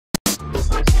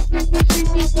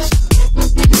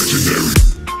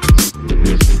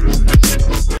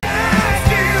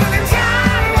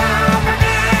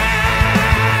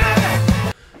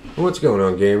What's going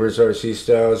on, gamers? RC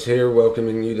Stylez here,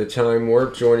 welcoming you to Time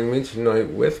Warp. Joining me tonight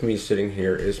with me sitting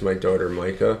here is my daughter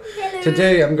Micah. Hello.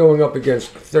 Today I'm going up against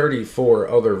 34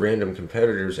 other random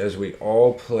competitors as we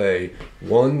all play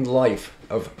One Life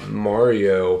of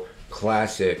Mario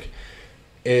Classic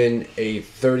in a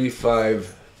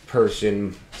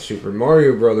 35-person Super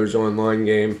Mario Brothers online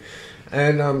game.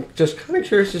 And I'm just kind of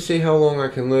curious to see how long I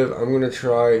can live. I'm going to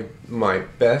try my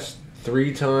best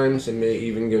 3 times and may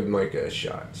even give Micah a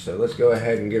shot. So let's go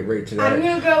ahead and get right to that. I'm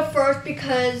going to go first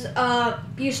because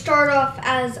you start off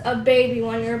as a baby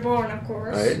when you're born, of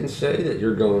course. I didn't say that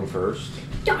you're going first.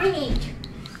 Darn it.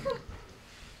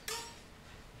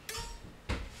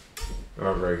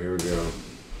 Alright, here we go.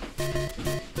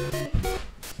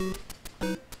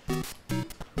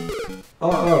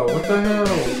 Uh-oh, what the hell?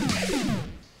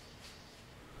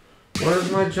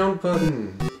 Where's my jump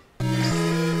button?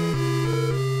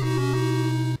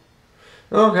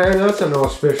 Okay, that's an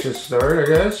auspicious start, I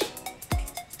guess.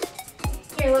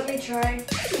 Here, let me try.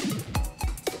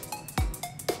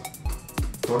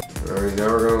 Alright, now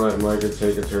we're gonna let Micah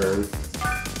take a turn.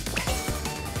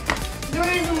 The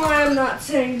reason why I'm not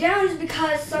sitting down is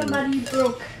because somebody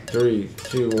broke. 3,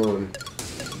 2, 1.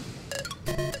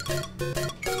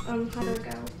 How do it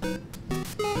go?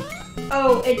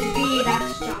 Oh, it's B,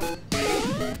 that's jump.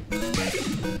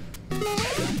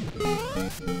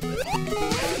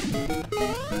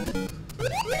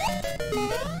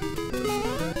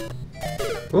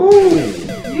 Ooh!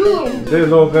 You! Did a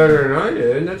little better than I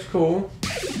did, that's cool.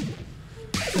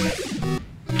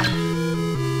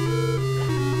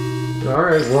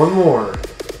 Alright, one more.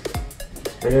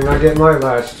 And then I get my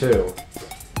last 2.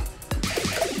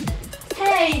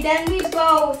 Hey, then we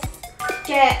both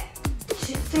get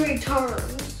 3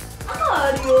 turns.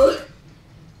 Oh,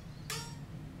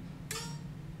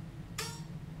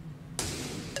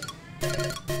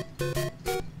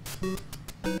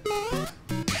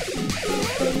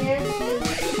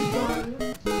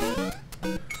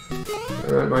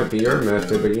 That might be your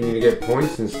method, but you need to get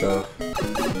points and stuff.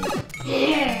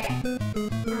 yeah.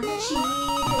 I'm a cheater.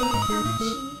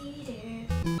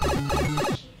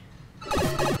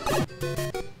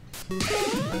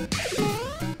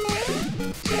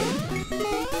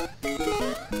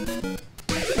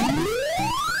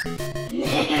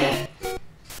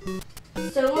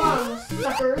 So long,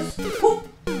 suckers.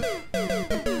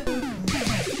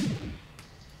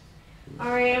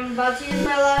 Alright, I'm about to use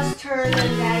my last turn, and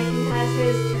Daddy has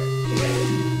his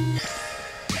turn.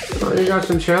 Oh, you got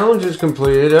some challenges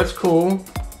completed, that's cool.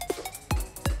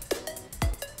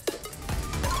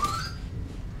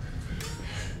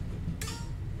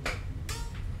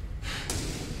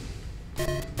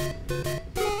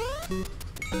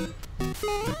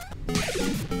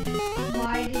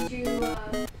 Why did you,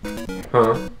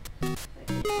 Huh?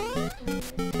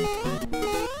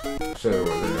 So,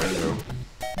 what did I know?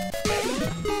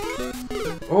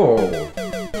 Oh!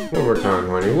 One more time,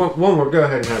 honey. One more. Go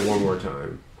ahead and have one more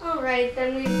time. Alright,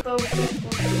 then we both get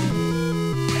one.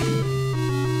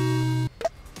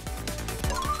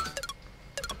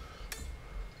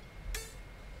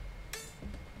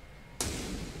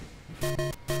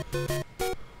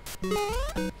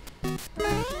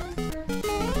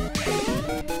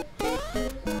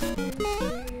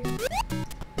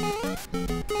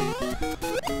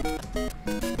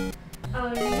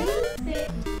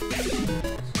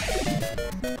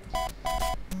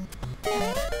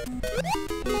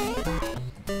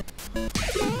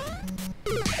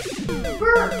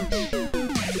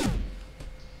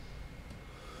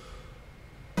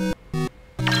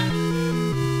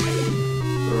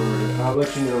 I'll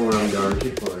let you know when I'm done.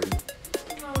 Keep playing.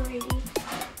 Alrighty.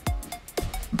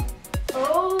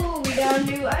 Oh, we got a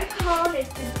new icon.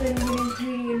 It's just been getting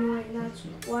pretty annoying. That's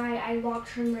why I locked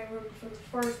her in my room from the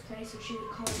first place so she would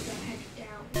calm the heck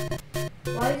down.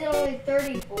 Why is it only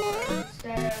 34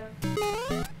 instead of...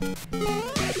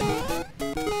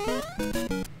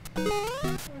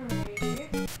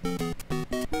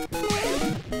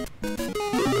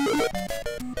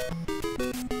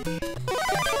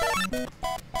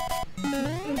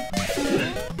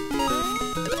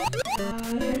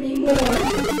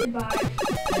 Goodbye.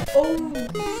 Oh.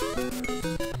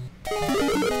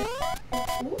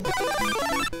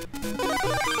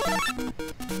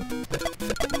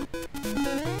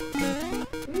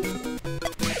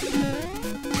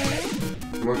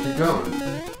 Where'd you going?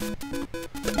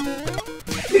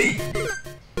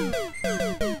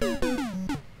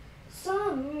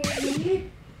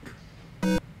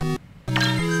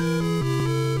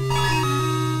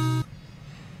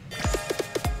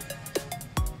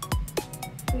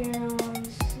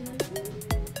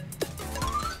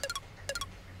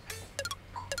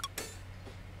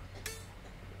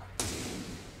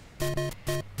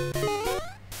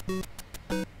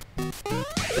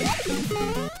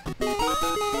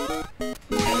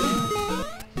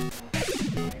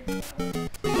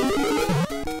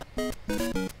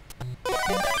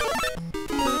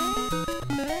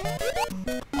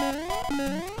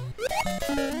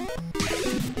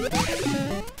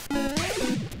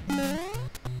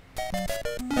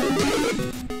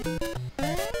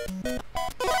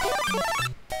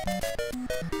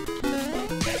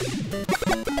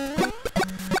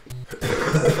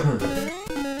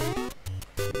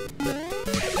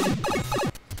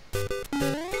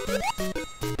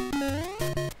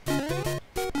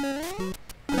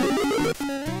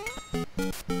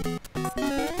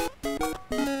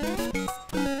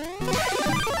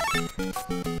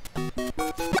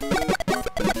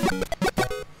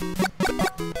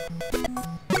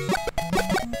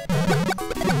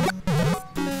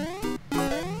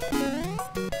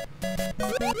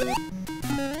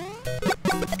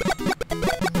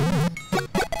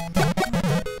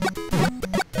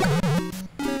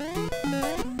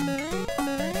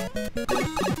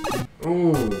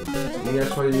 Ooh,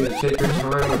 that's why you need to take your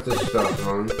time with this stuff,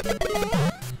 huh?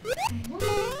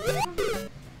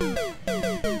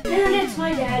 And it's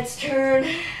my dad's turn.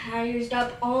 I used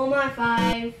up all my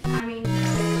 6 tries.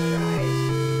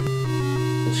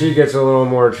 She gets a little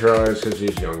more tries because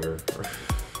she's younger.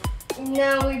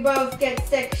 Now we both get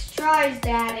 6 tries,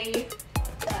 Daddy.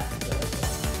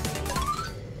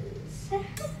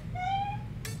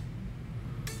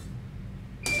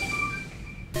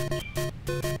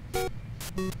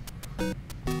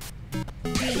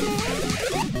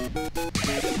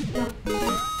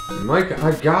 Mike,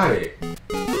 I got it.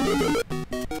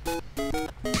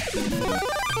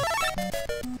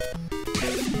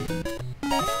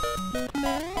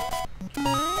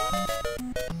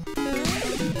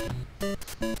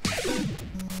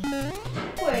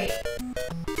 Wait.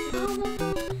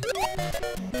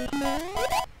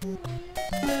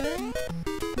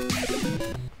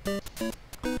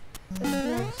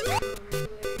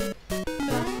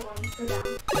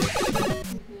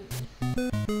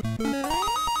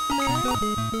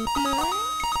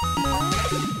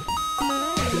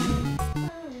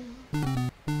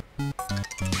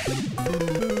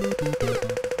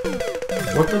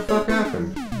 What the fuck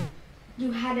happened?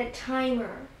 You had a timer.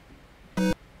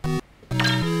 Did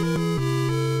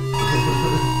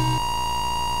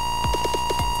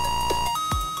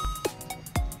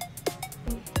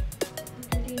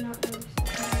you not notice the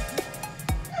timer?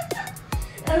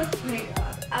 Oh my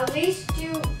god. At least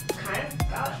you kind of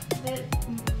got it.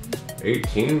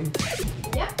 18?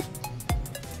 Yep.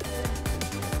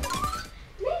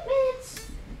 8 minutes.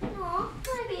 Aw,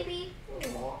 hi baby.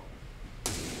 Aw.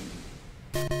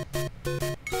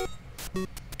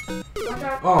 Watch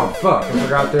out. Oh fuck! I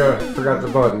forgot the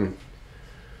button.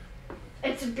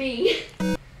 It's a B.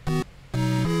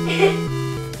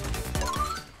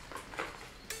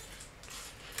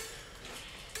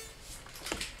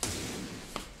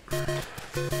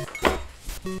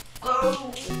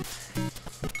 Oh.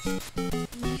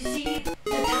 You see the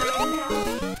time now?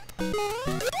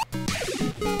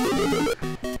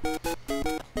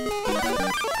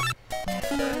 That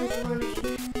time is running.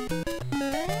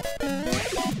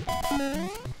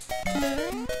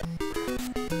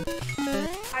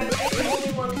 I really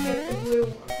only want to get the blue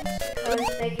ones because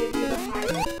they give you the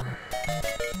higher.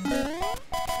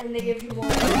 And they give you more.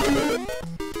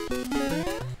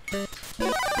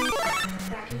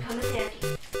 That can come in handy.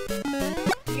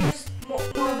 Use more of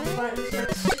the buttons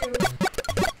next to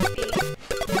B.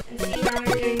 And see now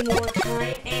you're getting more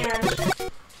time and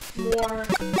more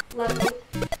level.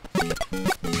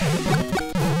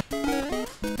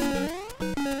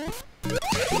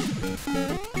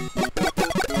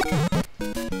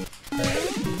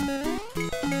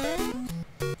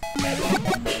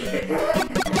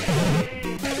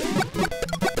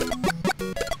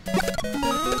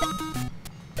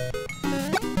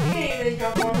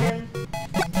 Jump on him.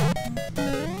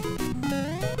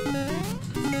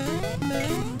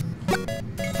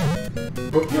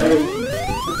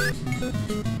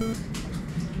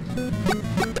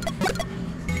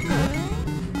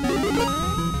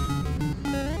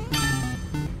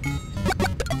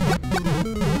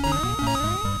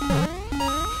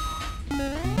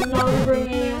 Now we're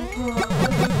bringing in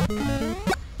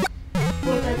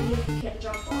what that means you can't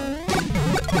jump on.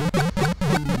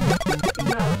 You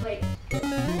gotta play this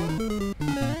one.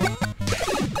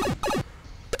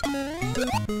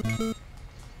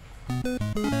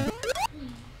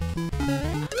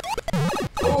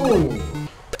 Oh!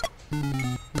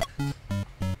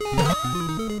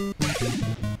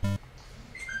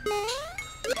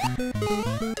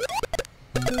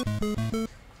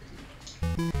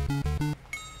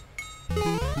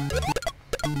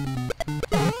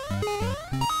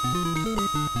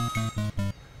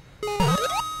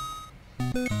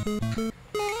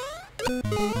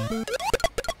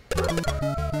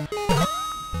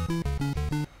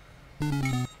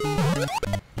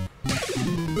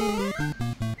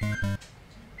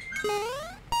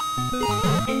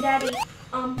 And Daddy,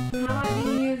 how about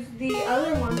you use the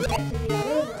other one to get to the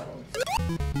other roads?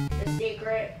 The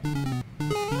secret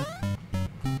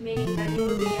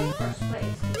would be in first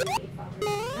place because we'd be farther than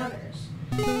the others.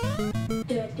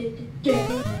 Da, da, da,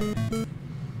 da.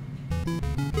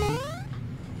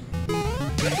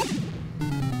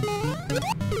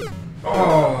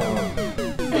 Oh.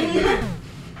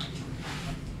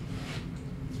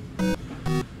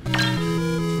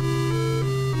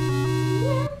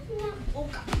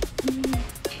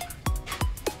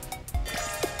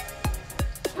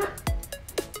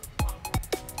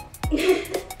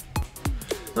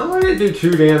 I didn't do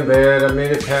too damn bad. I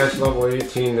made it past level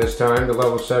 18 this time to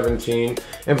level 17.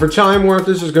 And for Time Warp,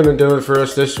 this is going to do it for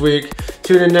us this week.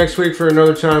 Tune in next week for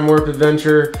another Time Warp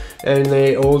adventure and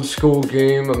a old school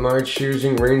game of my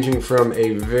choosing, ranging from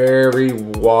a very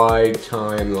wide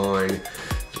timeline.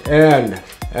 And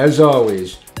as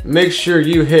always, make sure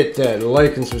you hit that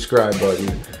like and subscribe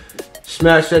button.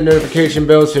 Smash that notification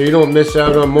bell so you don't miss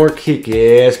out on more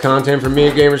kick-ass content from me,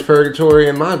 Gamers Purgatory,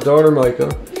 and my daughter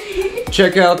Micah.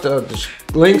 Check out the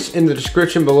links in the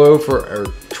description below for our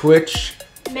Twitch,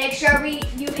 Make sure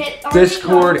you hit our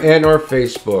Discord, and our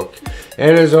Facebook.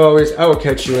 And as always, I will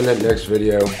catch you in that next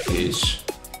video. Peace.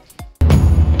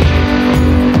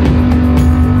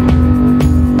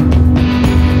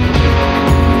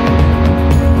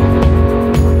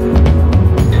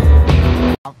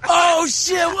 Oh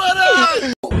shit, what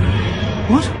up?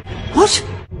 What? What?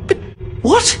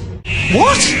 What?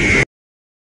 What?